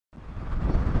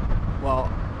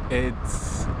Well,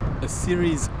 it's a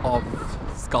series of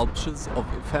sculptures, of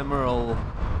ephemeral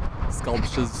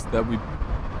sculptures that we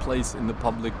place in the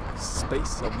public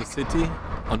space of the city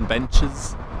on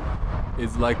benches.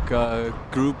 It's like a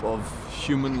group of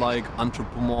human-like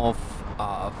anthropomorph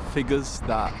figures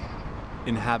that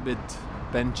inhabit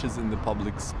benches in the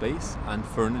public space and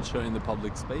furniture in the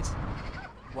public space.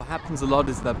 What happens a lot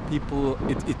is that people,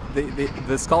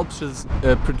 the sculptures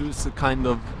produce a kind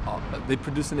of, they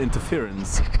produce an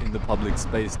interference in the public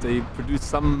space. They produce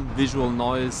some visual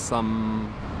noise, I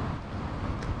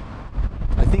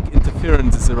think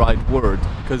interference is the right word,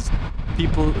 because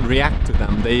people react to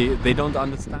them. They don't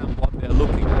understand what they're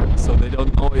looking at, so they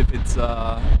don't know if it's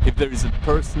if there is a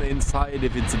person inside,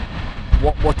 if it's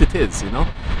what it is, you know.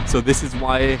 So this is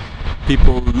why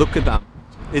people look at them.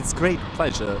 It's great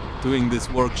pleasure doing this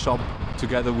workshop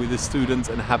together with the students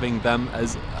and having them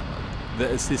as the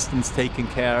assistants taking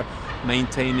care,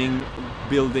 maintaining,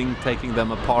 building, taking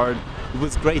them apart. It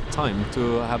was great time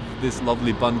to have this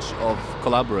lovely bunch of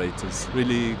collaborators.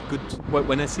 Really good.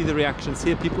 When I see the reactions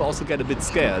here, people also get a bit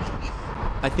scared.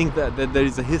 I think that there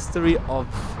is a history of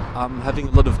having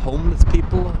a lot of homeless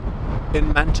people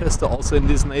in Manchester, also in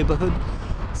this neighborhood.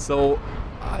 So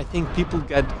I think people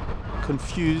get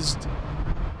confused,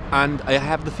 and I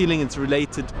have the feeling it's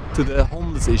related to the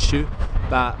homeless issue,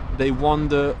 that they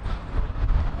wonder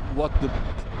what the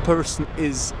person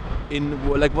is in,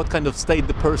 like what kind of state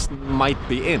the person might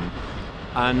be in.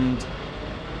 And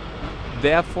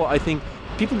therefore I think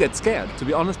people get scared. To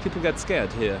be honest, people get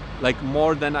scared here, like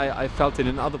more than I felt it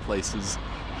in other places.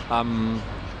 And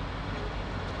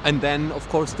then of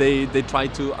course they try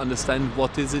to understand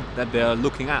what is it that they're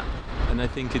looking at. And I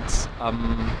think it's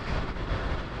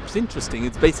interesting.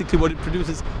 It's basically what it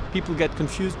produces. People get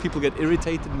confused, people get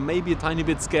irritated, maybe a tiny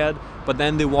bit scared, but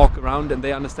then they walk around and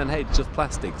they understand, hey, it's just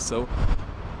plastic. So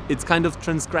it's kind of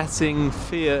transgressing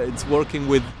fear. It's working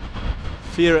with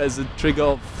fear as a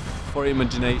trigger for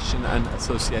imagination and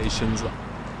associations.